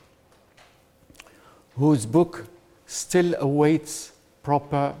else whose book still awaits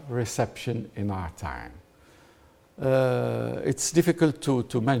proper reception in our time. It's difficult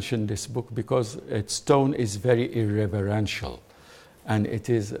to mention this book because its tone is very irreverential, and it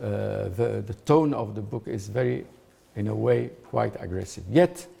is the tone of the book is very, in a way, quite aggressive.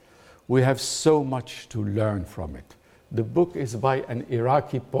 Yet we have so much to learn from it. The book is by an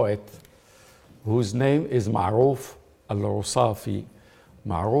Iraqi poet whose name is Ma'ruf al-Rusafi.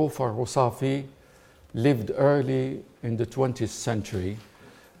 Ma'ruf al-Rusafi lived early in the 20th century,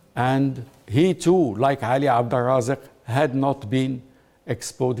 and he too, like Ali Abd al-Raziq, had not been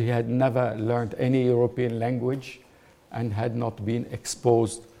exposed. He had never learned any European language and had not been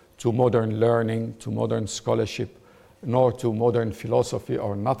exposed to modern learning, to modern scholarship, nor to modern philosophy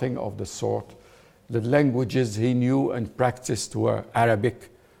or nothing of the sort. The languages he knew and practiced were Arabic,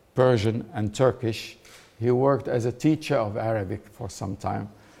 Persian, and Turkish. He worked as a teacher of Arabic for some time.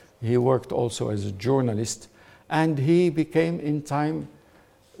 He worked also as a journalist, and he became in time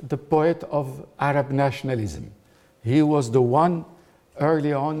the poet of Arab nationalism. He was the one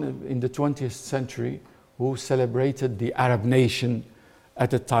early on in the 20th century who celebrated the Arab nation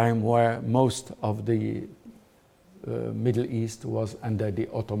at a time where most of the Middle East was under the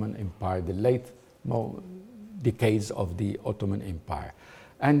Ottoman Empire, the late decades of the Ottoman Empire.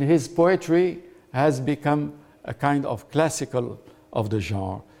 And his poetry has become a kind of classical of the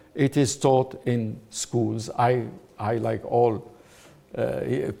genre. It is taught in schools. I like all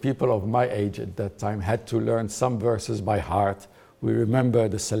people of my age at that time, had to learn some verses by heart. We remember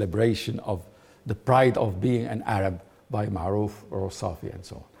the celebration of the pride of being an Arab by Ma'ruf al-Rusafi and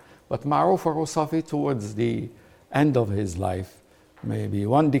so on. But Ma'ruf al-Rusafi, towards the end of his life, maybe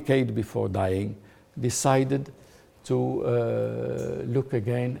one decade before dying, decided to look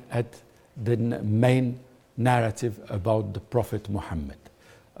again at the main narrative about the Prophet Muhammad,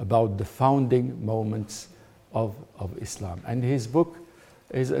 about the founding moments of Islam. And his book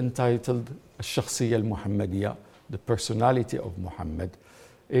is entitled Al-Shakhsiyya al-Muhammadiyya, the personality of Muhammad.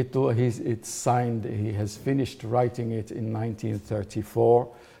 It's signed, he has finished writing it in 1934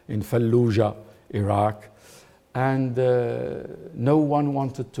 in Fallujah, Iraq. And no one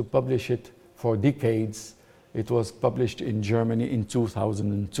wanted to publish it for decades. It was published in Germany in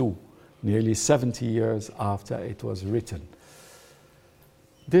 2002, nearly 70 years after it was written.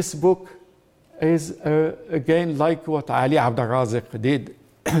 This book is, again, like what Ali Abd al-Raziq did.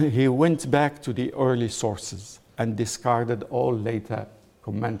 He went back to the early sources and discarded all later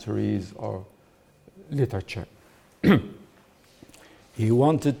commentaries or literature. He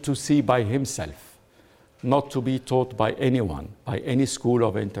wanted to see by himself, not to be taught by anyone, by any school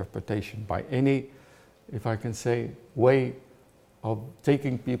of interpretation, by any, if I can say, way of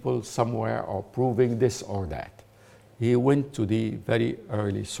taking people somewhere or proving this or that. He went to the very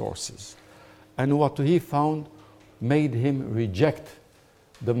early sources. And what he found made him reject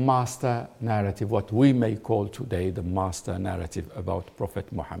the master narrative, what we may call today the master narrative about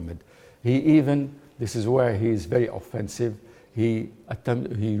Prophet Muhammad. He even, this is where he is very offensive, he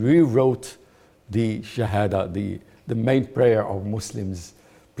rewrote the Shahada, the main prayer of Muslims,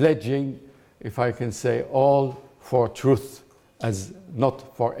 pledging, if I can say, all for truth as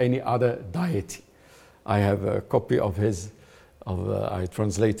not for any other deity. I have a copy of his, I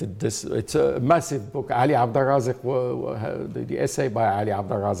translated this. It's a massive book. Ali Abd al-Raziq, the essay by Ali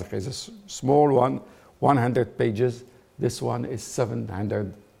Abd al-Raziq is a small one, 100 pages. This one is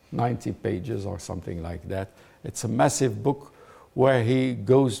 790 pages or something like that. It's a massive book where he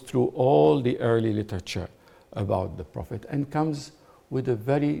goes through all the early literature about the Prophet and comes with a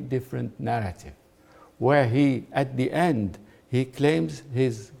very different narrative, where he, at the end, he claims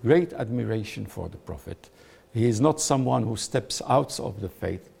his great admiration for the Prophet. He is not someone who steps out of the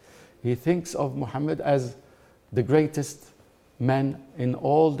faith. He thinks of Muhammad as the greatest man in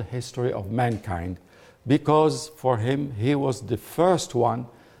all the history of mankind, because for him, he was the first one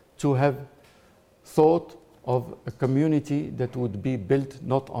to have thought of a community that would be built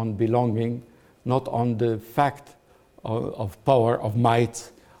not on belonging, not on the fact of power, of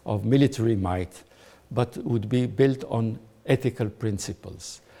might, of military might, but would be built on ethical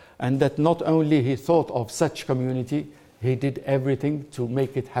principles. And that not only he thought of such community, he did everything to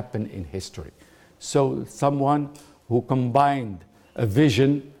make it happen in history. So someone who combined a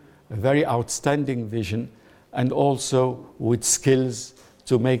vision, a very outstanding vision, and also with skills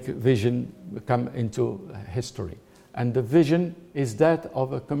to make vision come into history. And the vision is that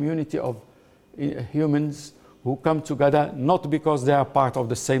of a community of humans who come together not because they are part of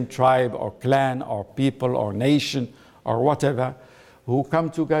the same tribe or clan or people or nation or whatever, who come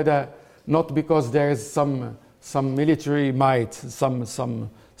together not because there is some military might, someone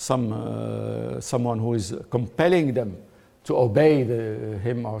who is compelling them to obey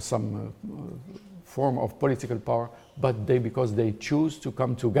him or some form of political power, but because they choose to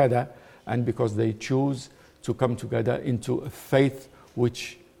come together, and because they choose to come together into a faith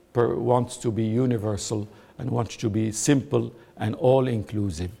which wants to be universal and wants to be simple and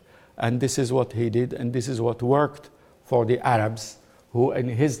all-inclusive. And this is what he did, and this is what worked for the Arabs, who in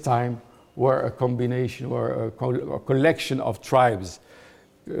his time were a combination, were a collection of tribes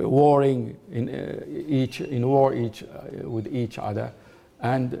warring in war with each other,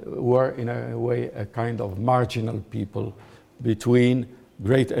 and were in a way a kind of marginal people between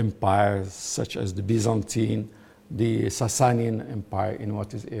great empires such as the Byzantine, the Sasanian Empire in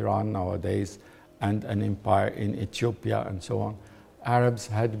what is Iran nowadays, and an empire in Ethiopia and so on. Arabs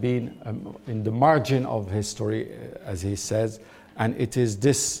had been in the margin of history, as he says, and it is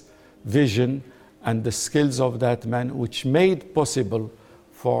this vision and the skills of that man which made possible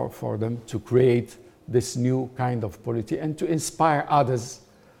for them to create this new kind of polity and to inspire others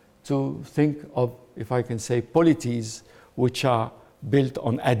to think of, if I can say, polities which are built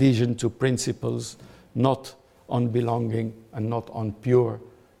on adhesion to principles, not on belonging and not on pure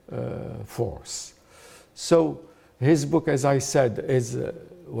force. So his book, as I said, is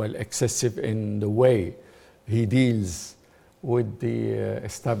well, excessive in the way he deals with the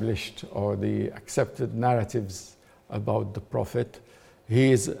established or the accepted narratives about the Prophet.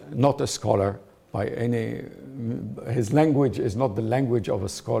 He is not a scholar by any, his language is not the language of a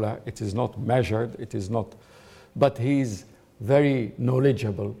scholar, it is not measured, it is not, but he's very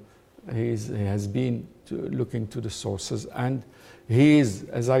knowledgeable. He has been looking to the sources, and he is,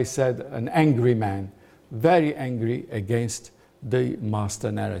 as I said, an angry man, very angry against the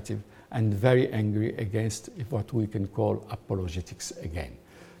master narrative and very angry against what we can call apologetics again.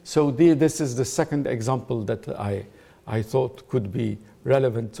 So this is the second example that I thought could be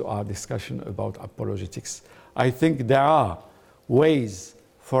relevant to our discussion about apologetics. I think there are ways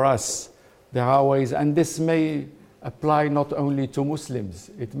for us, and this may apply not only to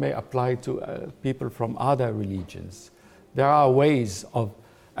Muslims, it may apply to people from other religions. There are ways of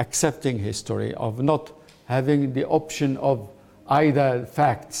accepting history, of not having the option of either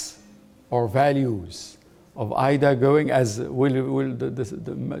facts or values, of either going as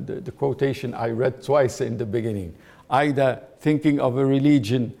the quotation I read twice in the beginning, either thinking of a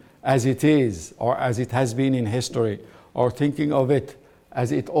religion as it is or as it has been in history, or thinking of it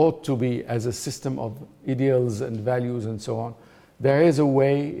as it ought to be, as a system of ideals and values and so on. There is a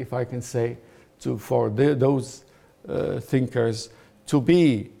way, if I can say, for those thinkers to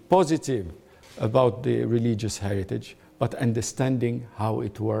be positive about the religious heritage, but understanding how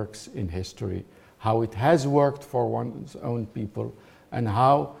it works in history, how it has worked for one's own people, and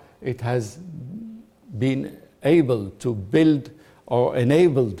how it has been able to build or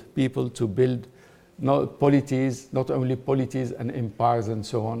enabled people to build polities, not only polities and empires and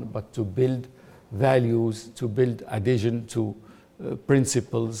so on, but to build values, to build adhesion to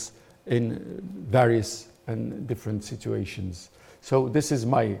principles in various and different situations. So this is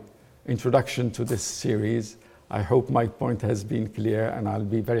my introduction to this series. I hope my point has been clear, and I'll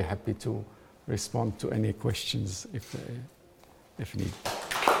be very happy to respond to any questions if need.